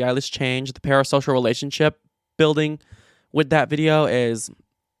Billie Eilish change. The parasocial relationship building with that video is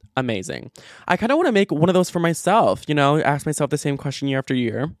amazing. I kind of want to make one of those for myself, you know, ask myself the same question year after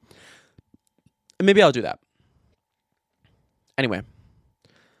year. Maybe I'll do that. Anyway,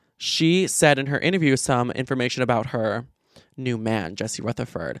 she said in her interview some information about her new man, Jesse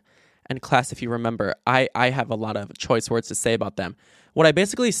Rutherford. And class, if you remember, I have a lot of choice words to say about them. What I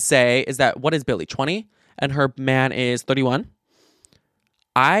basically say is that, what is Billie, 20? And her man is 31?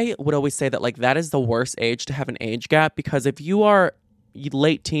 I would always say that, like, that is the worst age to have an age gap, because if you are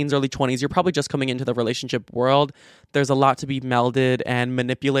late teens, early 20s, you're probably just coming into the relationship world. There's a lot to be melded and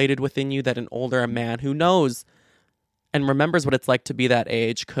manipulated within you that an older man who knows and remembers what it's like to be that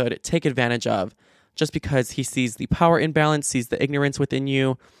age could take advantage of, just because he sees the power imbalance, sees the ignorance within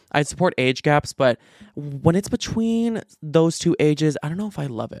you. I support age gaps, but when it's between those two ages, I don't know if I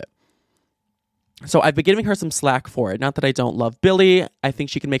love it. So I've been giving her some slack for it. Not that I don't love Billie. I think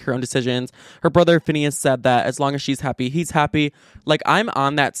she can make her own decisions. Her brother Phineas said that as long as she's happy, he's happy. Like, I'm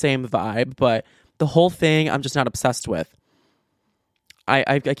on that same vibe, but the whole thing I'm just not obsessed with.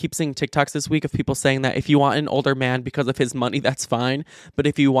 I keep seeing TikToks this week of people saying that if you want an older man because of his money, that's fine. But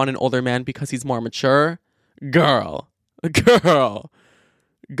if you want an older man because he's more mature, girl,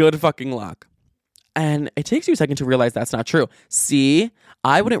 good fucking luck. And it takes you a second to realize that's not true. See,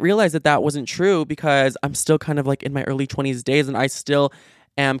 I wouldn't realize that that wasn't true because I'm still kind of like in my early 20s days, and I still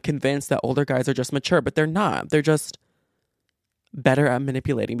am convinced that older guys are just mature, but they're not. They're just better at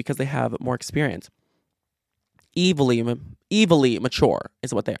manipulating because they have more experience. Evilly mature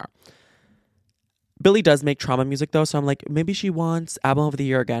is what they are. Billie does make trauma music though, so I'm like, maybe she wants Album of the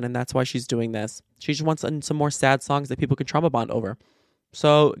Year again, and that's why she's doing this. She just wants some more sad songs that people can trauma bond over.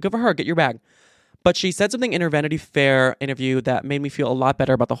 So good for her, get your bag. But she said something in her Vanity Fair interview that made me feel a lot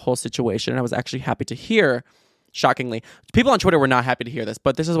better about the whole situation, and I was actually happy to hear, shockingly. People on Twitter were not happy to hear this,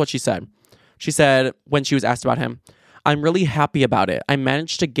 but this is what she said. She said, when she was asked about him, "I'm really happy about it. I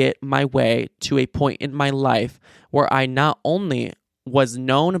managed to get my way to a point in my life where I not only was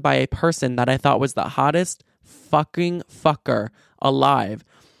known by a person that I thought was the hottest fucking fucker alive,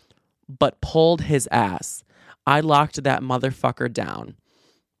 but pulled his ass. I locked that motherfucker down."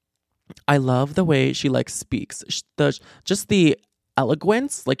 I love the way she speaks. Just the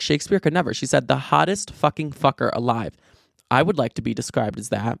eloquence, like Shakespeare could never. She said, the hottest fucking fucker alive. I would like to be described as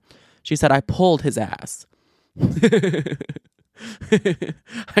that. She said, I pulled his ass. I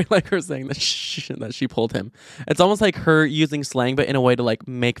like her saying that she pulled him. It's almost like her using slang, but in a way to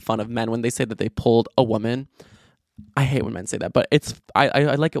make fun of men when they say that they pulled a woman. I hate when men say that, but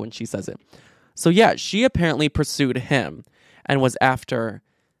I like it when she says it. So yeah, she apparently pursued him and was after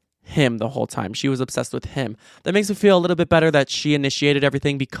him the whole time. She was obsessed with him. That makes me feel a little bit better that she initiated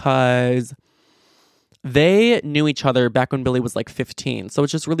everything, because they knew each other back when Billie was 15. So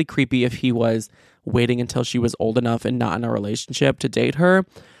it's just really creepy if he was waiting until she was old enough and not in a relationship to date her.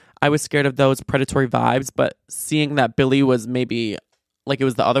 I was scared of those predatory vibes, but seeing that Billie was maybe it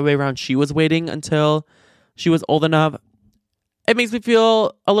was the other way around, she was waiting until she was old enough, it makes me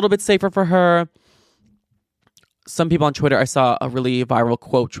feel a little bit safer for her. Some people on Twitter, I saw a really viral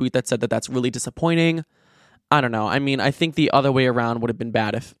quote tweet that said that that's really disappointing. I don't know. I mean, I think the other way around would have been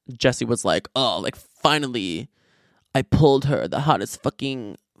bad if Jesse was finally, I pulled her, the hottest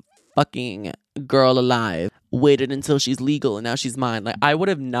fucking girl alive. Waited until she's legal and now she's mine. I would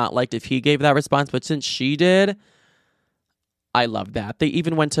have not liked if he gave that response, but since she did, I love that. They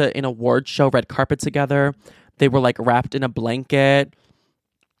even went to an award show, red carpet together. They were wrapped in a blanket,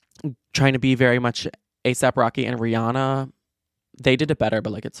 trying to be very much A$AP Rocky and Rihanna. They did it better,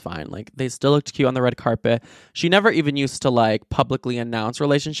 but it's fine. They still looked cute on the red carpet. She never even used to publicly announce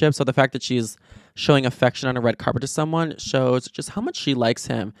relationships. So the fact that she's showing affection on a red carpet to someone shows just how much she likes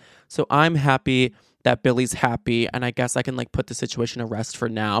him. So I'm happy that Billie's happy, and I guess I can put the situation to rest for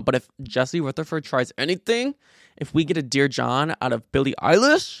now. But if Jesse Rutherford tries anything, if we get a Dear John out of Billie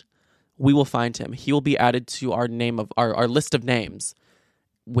Eilish, we will find him. He will be added to our our list of names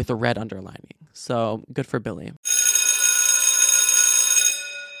with a red underlining. So good for Billie.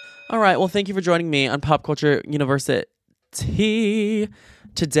 All right. Well, thank you for joining me on Pop Culture University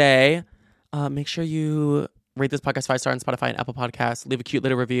today. Make sure you rate this podcast 5-star on Spotify and Apple Podcasts. Leave a cute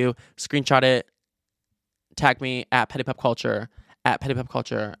little review. Screenshot it. Tag me at Petty Pop Culture, at Petty Pop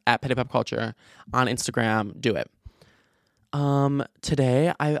Culture, at Petty Pop Culture on Instagram. Do it.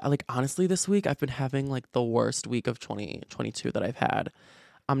 Today, I honestly, this week, I've been having the worst week of 2022 that I've had.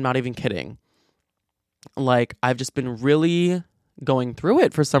 I'm not even kidding. I've just been really going through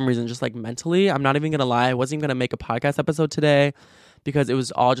it for some reason, just mentally. I'm not even gonna lie. I wasn't even gonna make a podcast episode today because it was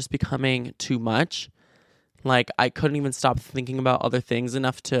all just becoming too much. I couldn't even stop thinking about other things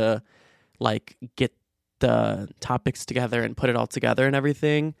enough to get the topics together and put it all together and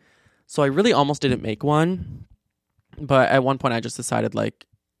everything. So I really almost didn't make one. But at one point I just decided, like,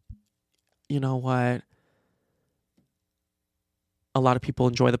 you know what? A lot of people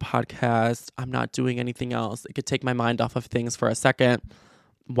enjoy the podcast. I'm not doing anything else. It could take my mind off of things for a second.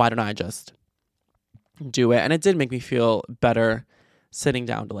 Why don't I just do it? And it did make me feel better sitting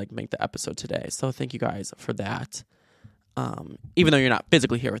down to like make the episode today. So thank you guys for that. Even though you're not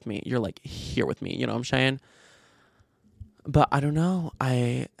physically here with me, you're like here with me. You know what I'm saying? But I don't know.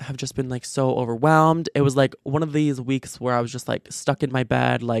 I have just been like so overwhelmed. It was like one of these weeks where I was just like stuck in my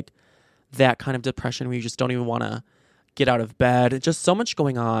bed, like that kind of depression where you just don't even want to get out of bed. Just so much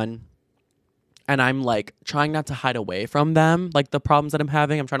going on. And I'm like trying not to hide away from them. Like the problems that I'm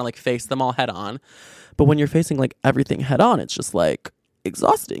having, I'm trying to like face them all head on. But when you're facing like everything head on, it's just like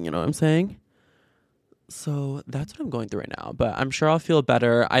exhausting. You know what I'm saying? So that's what I'm going through right now. But I'm sure I'll feel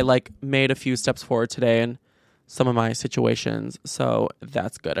better. I like made a few steps forward today in some of my situations. So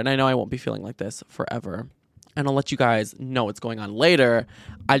that's good. And I know I won't be feeling like this forever. And I'll let you guys know what's going on later.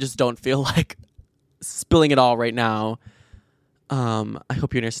 I just don't feel like spilling it all right now. I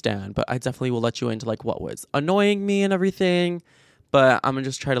hope you understand, but I definitely will let you into like what was annoying me and everything, but I'm gonna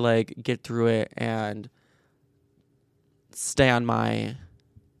just try to like get through it and stay on my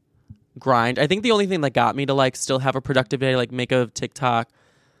grind. I think the only thing that got me to like still have a productive day, like make a TikTok,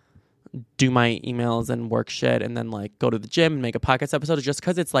 do my emails and work shit, and then like go to the gym and make a podcast episode, is just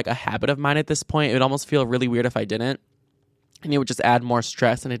because it's like a habit of mine at this point. It would almost feel really weird if I didn't, and it would just add more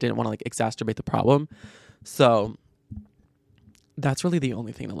stress, and I didn't want to like exacerbate the problem. So that's really the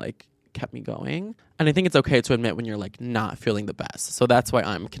only thing that like kept me going. And I think it's okay to admit when you're like not feeling the best. So that's why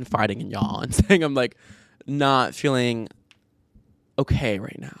I'm confiding in y'all and saying I'm like not feeling okay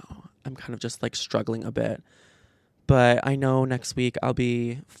right now. I'm kind of just like struggling a bit. But I know next week I'll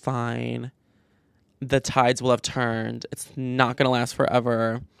be fine. The tides will have turned. It's not going to last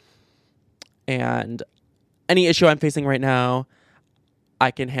forever. And any issue I'm facing right now, I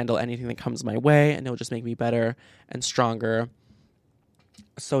can handle anything that comes my way, and it'll just make me better and stronger.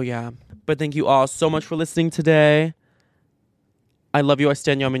 So yeah, but thank you all so much for listening today. I love you. I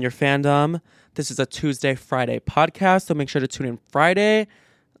stand you. I'm in your fandom. This is a Tuesday, Friday podcast, so make sure to tune in Friday.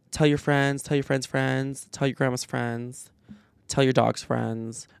 Tell your friends, tell your friends' friends, tell your grandma's friends, tell your dog's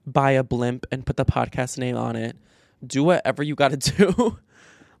friends. Buy a blimp and put the podcast name on it. Do whatever you got to do.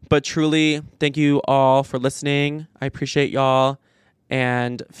 But truly, thank you all for listening. I appreciate y'all,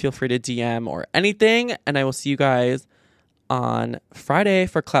 and feel free to DM or anything, and I will see you guys on Friday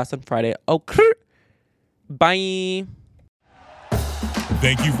for Class on Friday. Okay. Bye.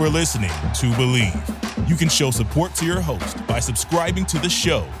 Thank you for listening to Believe. You can show support to your host by subscribing to the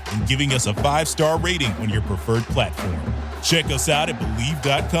show and giving us a 5-star rating on your preferred platform. Check us out at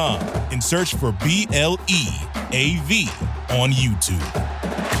Believe.com and search for BLEAV on YouTube.